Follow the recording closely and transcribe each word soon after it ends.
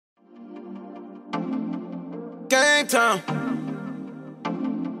Game time.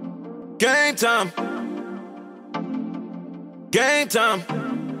 Game time. Game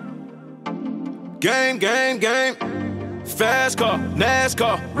time. Game. Fast car,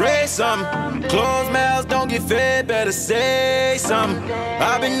 NASCAR, race something. Closed mouths don't get fed, better say something.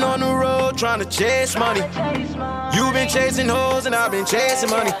 I've been on the road trying to chase money. You've been chasing hoes and I've been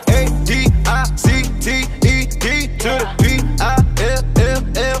chasing money. ADICTED to the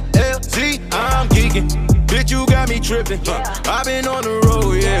PILLLZ. I'm geeking. Bitch, you got me tripping. I've been on the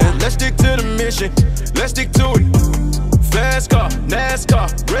road, yeah. Let's stick to the mission. Let's stick to it. Fast car,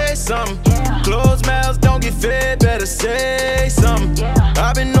 NASCAR, race something. Closed mouths don't get fed, better say something.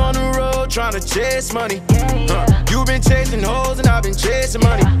 I've been on the road trying to chase money. You been chasing hoes and I've been chasing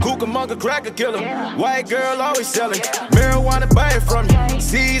money. Cucamonga cracker killer, white girl always selling. Marijuana buy it from you,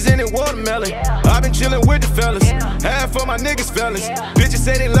 season and watermelon. I've been chilling with the fellas, half of my niggas fellas. Bitches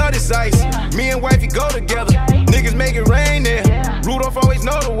say they love this ice, me and wifey go together. Niggas make it rain there, Rudolph always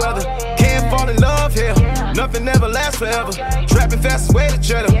know the weather. Can't fall in love here, nothing ever lasts forever. Trapping fastest way to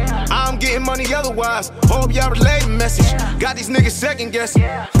cheddar, I'm getting money otherwise. Hope y'all relay the message, got these niggas second guessing.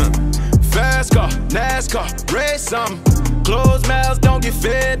 Fast car, NASCAR, race something. Closed mouths don't get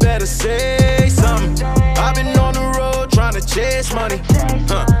fed, better say something. I've been on the road trying to chase money.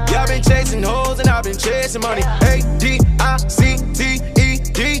 Y'all been chasing hoes and I've been chasing money. ADICTED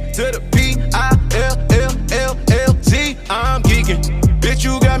to the PILLLZ. I'm geeking. Bitch,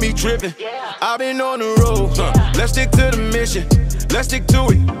 you got me tripping. I've been on the road. Let's stick to the mission. Let's stick to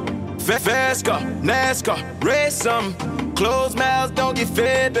it. Fast car, NASCAR, race something. Closed mouths don't get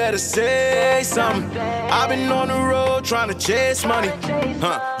fed, better say something. I've been on the road trying to chase money.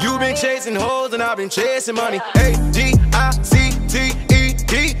 You been chasing hoes and I've been chasing money. ADICTED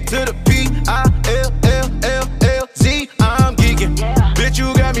to the PILLLZ. I'm geeking. Bitch,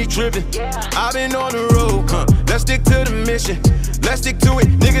 you got me tripping. I've been on the road. Let's stick to the mission. Let's stick to it.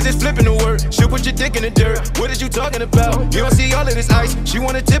 Niggas is flipping the word. She'll put your dick in the dirt. What is you talking about? You don't see all of this ice. She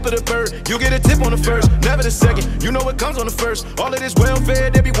want a tip of the bird. You get a tip on the first, never the second. You know what comes on the first. All of this welfare,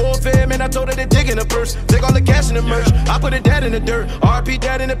 there be warfare. Man, I told her to dig in the purse. Take all the cash in the merch. I put her dad in the dirt. RP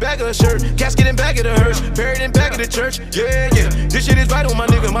dad in the back of her shirt. Casket in back of the hearse. Buried in back of the church. Yeah. This shit is vital, my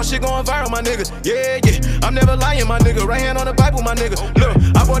nigga. My shit going viral, my nigga. Yeah. I'm never lying, my nigga. Right hand on the Bible, my nigga. Look,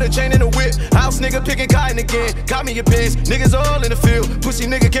 I bought a chain and a whip. House nigga picking cotton again. Caught me your pins. Niggas all in the field. Pussy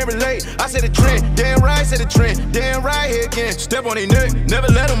nigga can't relate. I said the trend. Damn right, said the trend. Damn right here again. Step on their neck. Never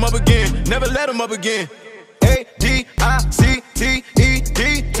let them up again. Never let them up again. ADICTED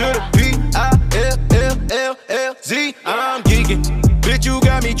to the PILLLZ. I'm geeking. Bitch, you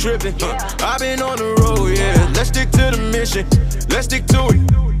got me tripping. I've been on the road, yeah. Let's stick to the mission. Let's stick to it.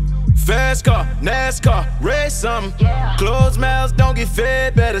 Fast car, NASCAR, race something. Closed mouths don't get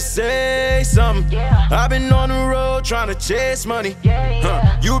fed, better say something. I've been on the road trying to chase money.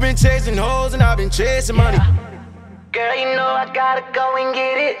 You been chasing hoes and I've been chasing money. Girl, you know I gotta go and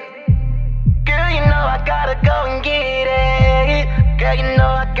get it. Girl, you know I gotta go and get it. Girl, you know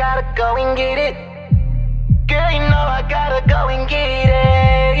I gotta go and get it. Girl, you know I gotta go and get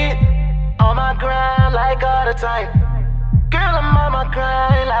it. On my grind like all the time. Girl, I'm on my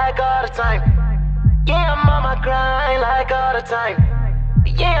grind like all the time. Yeah, I'm on my grind like all the time.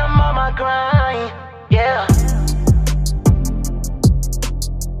 Yeah, I'm on my grind, yeah.